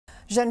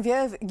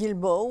Genevieve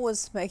Guilbault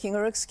was making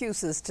her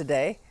excuses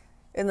today.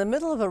 In the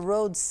middle of a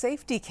road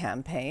safety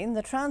campaign,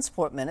 the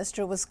transport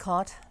minister was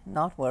caught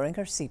not wearing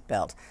her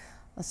seatbelt.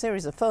 A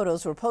series of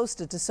photos were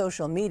posted to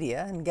social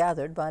media and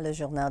gathered by Le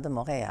Journal de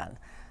Montréal.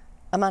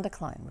 Amanda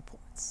Klein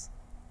reports.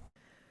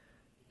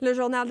 Le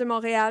Journal de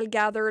Montréal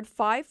gathered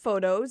 5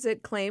 photos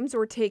it claims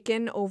were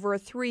taken over a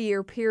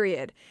 3-year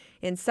period.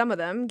 In some of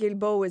them,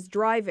 Guilbault is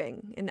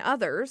driving. In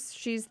others,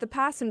 she's the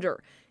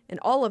passenger. In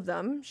all of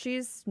them,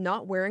 she's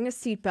not wearing a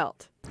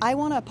seatbelt. I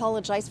want to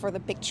apologize for the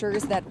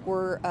pictures that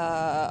were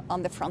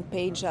on the front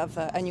page of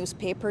a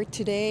newspaper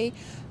today.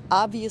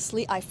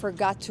 Obviously, I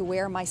forgot to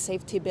wear my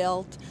safety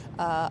belt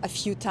a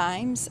few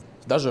times.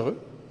 C'est dangereux.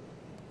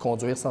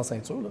 Conduire sans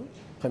ceinture, là,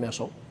 première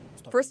chose.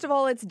 First of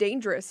all, it's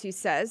dangerous, he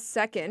says.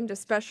 Second,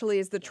 especially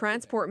as the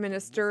transport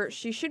minister,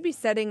 she should be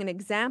setting an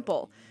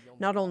example.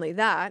 Not only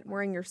that,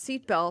 wearing your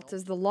seatbelt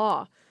is the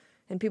law.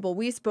 And people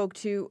we spoke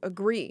to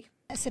agree.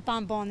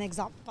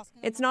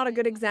 It's not a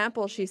good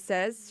example, she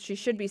says. She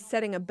should be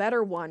setting a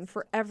better one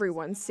for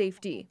everyone's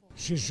safety.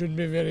 She should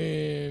be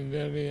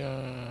very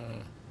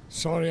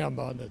sorry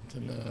about it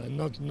and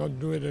not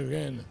do it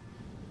again.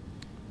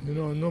 You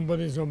know,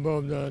 nobody's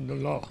above the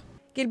law.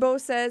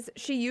 Guilbault says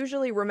she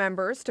usually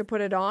remembers to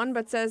put it on,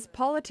 but says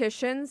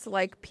politicians,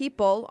 like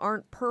people,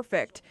 aren't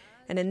perfect.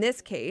 And in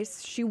this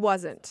case, she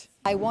wasn't.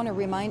 I want to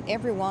remind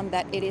everyone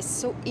that it is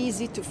so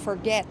easy to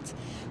forget,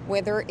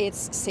 whether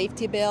it's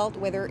safety belt,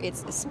 whether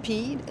it's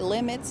speed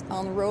limits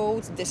on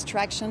roads,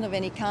 distraction of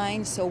any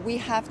kind. So we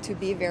have to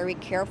be very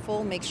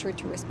careful, make sure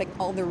to respect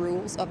all the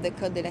rules of the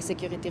Code de la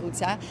Sécurité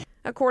routière.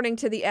 According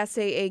to the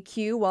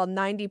SAAQ, while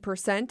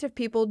 90% of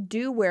people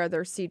do wear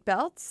their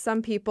seatbelts,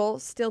 some people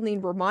still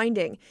need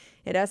reminding.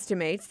 It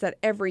estimates that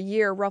every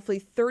year, roughly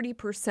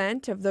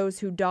 30% of those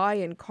who die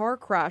in car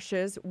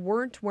crashes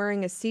weren't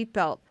wearing a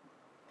seatbelt.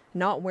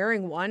 Not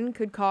wearing one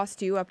could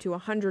cost you up to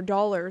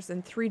 $100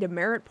 and 3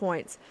 demerit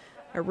points,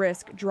 a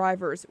risk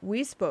drivers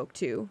we spoke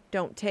to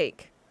don't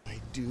take. I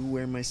do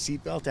wear my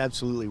seatbelt,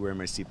 absolutely wear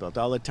my seatbelt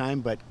all the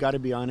time, but gotta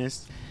be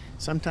honest,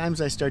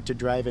 sometimes I start to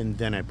drive and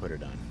then I put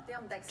it on.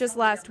 Just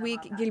last week,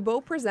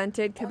 Guilbault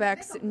presented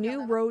Quebec's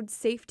new road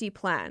safety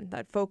plan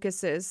that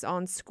focuses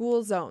on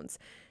school zones,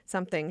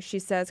 something she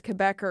says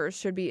Quebecers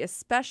should be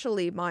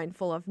especially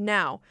mindful of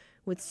now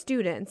with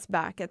students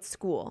back at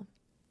school.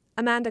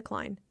 Amanda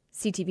Klein,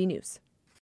 CTV News.